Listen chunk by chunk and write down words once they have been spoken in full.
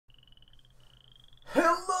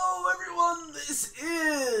Hello everyone, this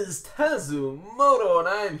is Tazumoto and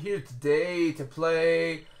I'm here today to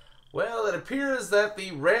play, well, it appears that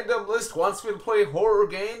the random list wants me to play horror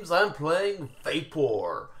games. I'm playing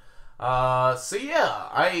Vapour. So yeah,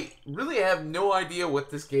 I really have no idea what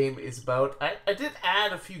this game is about. I did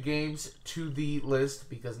add a few games to the list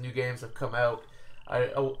because new games have come out.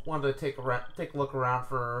 I wanted to take a look around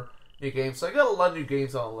for new games. So I got a lot of new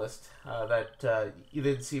games on the list that you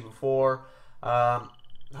didn't see before.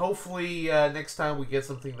 Hopefully next time we get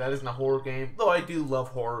something that isn't a horror game. Though I do love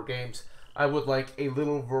horror games. I would like a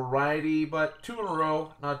little variety, but 2 in a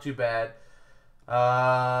row, not too bad. Do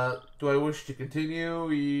I wish to continue?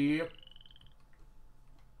 Yep.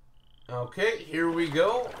 Okay, here we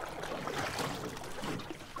go.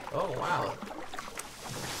 Oh, wow.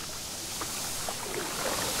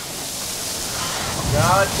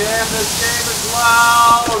 God damn, this game is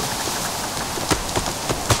loud!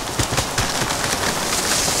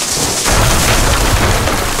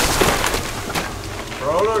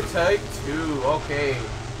 Prototype 2, okay.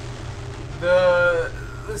 The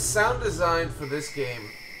sound design for this game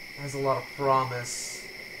has a lot of promise.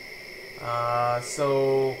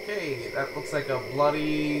 Okay, that looks like a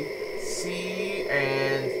bloody sea,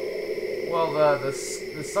 and, well, the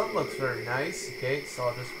sun looks very nice. Okay, so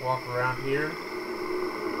I'll just walk around here.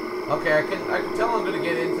 Okay, I can tell I'm gonna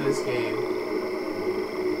get into this game.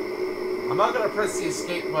 I'm not gonna press the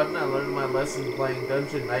escape button. I learned my lesson playing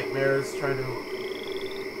Dungeon Nightmares, trying to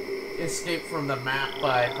escape from the map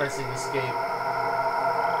by pressing escape.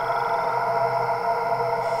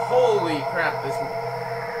 Holy crap, this...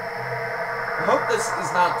 I hope this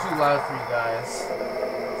is not too loud for you guys.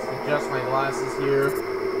 Let's adjust my glasses here.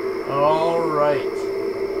 Alright.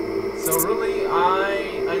 So really,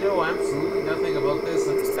 I know absolutely nothing about this.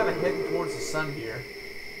 I'm just kind of heading towards the sun here.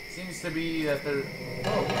 Seems to be that there...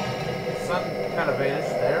 Oh, the sun kind of vanished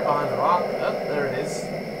there behind the rock. Oh, there it is.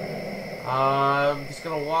 I'm just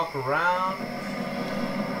gonna walk around,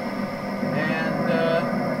 and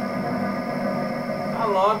I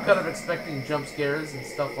don't know, I'm kind of expecting jump scares and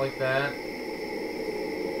stuff like that.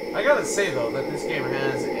 I gotta say though that this game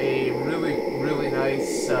has a really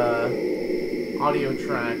nice audio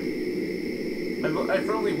track. I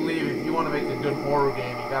firmly believe if you want to make a good horror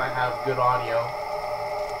game, you gotta have good audio.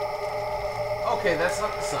 Okay, that's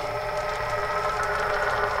not the sun.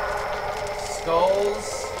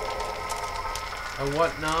 Skulls and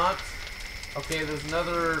whatnot. Okay, there's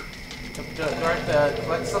another... Do I have to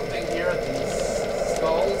collect something here at these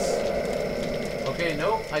skulls? Okay,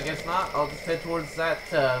 nope, I guess not. I'll just head towards that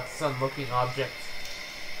sun-looking object.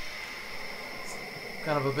 It's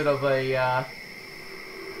kind of a bit of a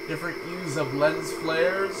different use of lens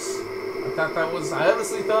flares. I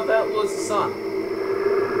honestly thought that was the sun.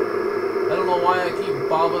 I don't know why I keep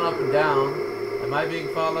bobbing up and down. Am I being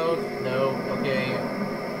followed? No. Okay.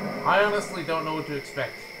 I honestly don't know what to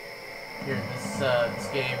expect here in this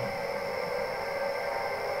game.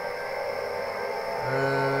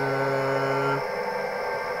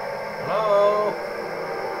 Hello?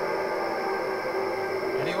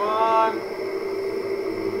 Anyone?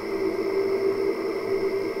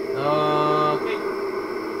 Okay.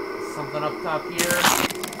 Something up top here.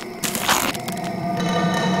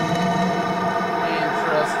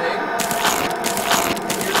 Interesting.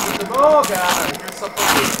 Oh god, here's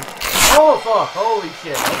something. Oh fuck! Holy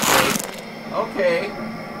shit! Okay. Okay.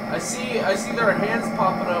 I see there are hands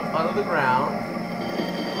popping up out of the ground.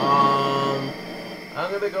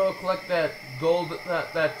 I'm gonna go collect that gold,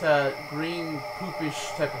 that green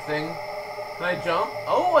poopish type of thing. Can I jump?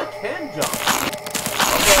 Oh, I can jump.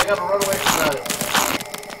 Okay, I gotta run away from the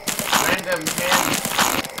random hand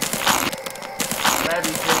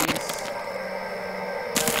grabby things.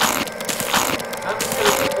 I'm just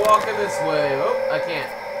gonna keep walking this way. Oh, I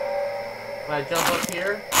can't. Can I jump up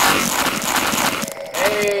here?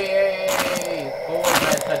 Hey! Go away,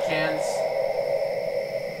 bad touch hands.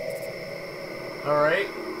 Alright.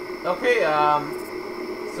 Okay,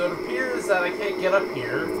 so it appears that I can't get up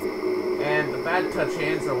here, and the bad touch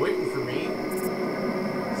hands are waiting for me.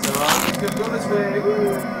 So I'm just gonna go this way.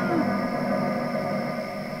 Woo!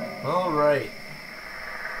 Alright.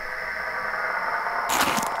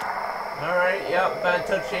 Alright, yep, bad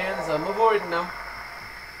touch hands. I'm avoiding them.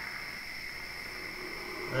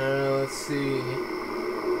 Let's see.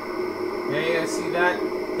 Okay, I see that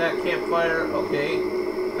campfire. Okay,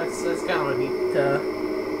 that's kind of a neat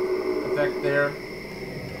effect there.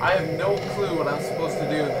 I have no clue what I'm supposed to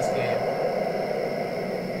do in this game.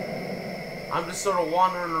 I'm just sort of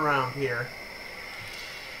wandering around here.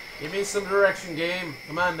 Give me some direction, game.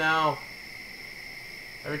 Come on now.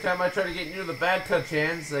 Every time I try to get near the bad touch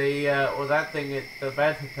hands, they, or that thing, the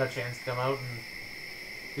bad touch hands come out and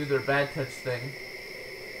do their bad touch thing.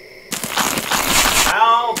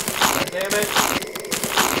 Ow! God damn it.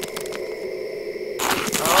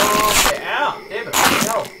 Okay, ow! Damn it,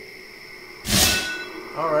 hell.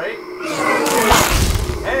 Alright.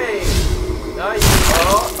 Hey! Nice.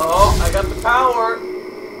 Oh, I got the power!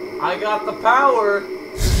 I got the power!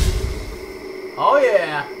 Oh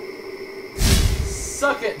yeah!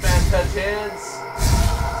 Suck it, bad touch hands!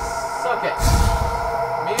 Suck it!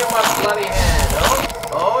 Me and my bloody hand!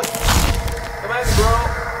 Oh! Come at me, bro!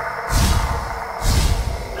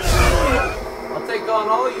 I'll take on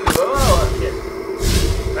all you! Oh, shit!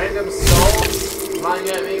 Random souls flying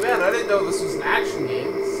at me. Man, I didn't know this was an action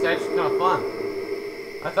game. This is actually kind of fun.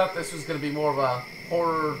 I thought this was going to be more of a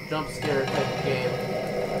horror jump scare type of game.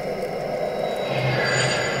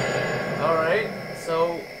 Alright,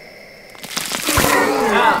 so...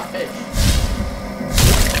 Ah, bitch.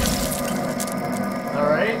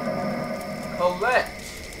 Alright. Collect.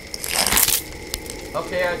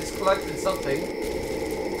 Okay, I just collected something.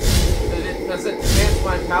 Does it enhance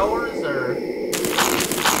my powers, or...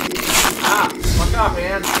 Ah, fuck off,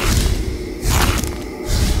 man.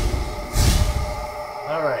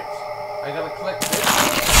 Alright. I gotta collect this.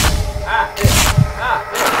 Ah, this. Ah,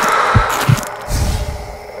 this.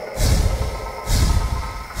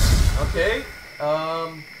 Okay.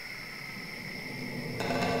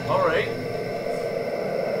 Alright.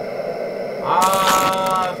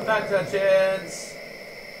 Fat touches.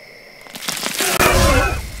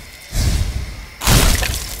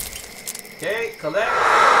 Okay, collect.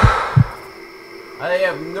 I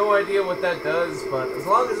have no idea what that does, but as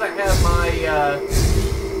long as I have my,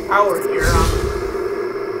 power here,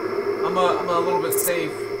 I'm a little bit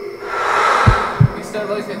safe. At least at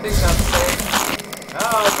least I think I'm safe.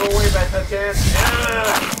 Oh, go away, bad touch hands.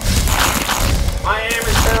 My aim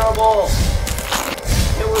is terrible.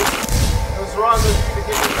 It was wrong to give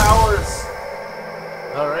me powers.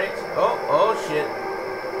 Alright. Oh shit.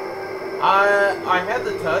 I had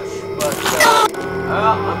the touch, but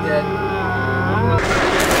I'm dead.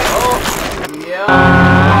 Oh, yeah.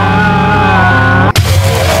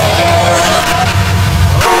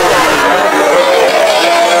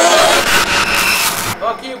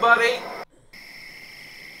 Fuck you, buddy.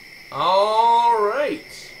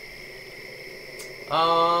 Alright.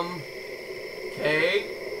 Okay.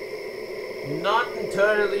 Not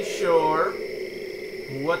entirely sure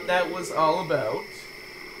what that was all about.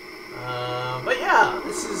 But yeah,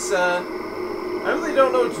 this is, I really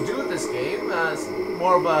don't know what to do with this game. It's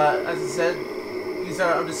more of a, as I said,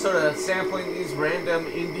 I'm just sort of sampling these random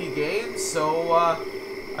indie games, so,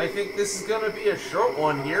 I think this is going to be a short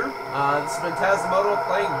one here. This has been Tazumoto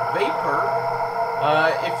playing Vapour.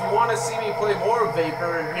 If you want to see me play more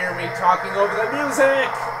Vapour and hear me talking over the music,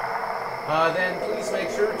 then please make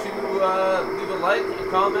sure to leave a like, a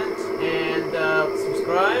comment, and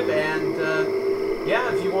subscribe. And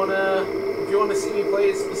yeah, if you wanna see me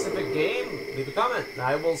play a specific game, leave a comment.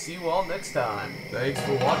 I will see you all next time. Thanks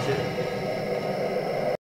for watching.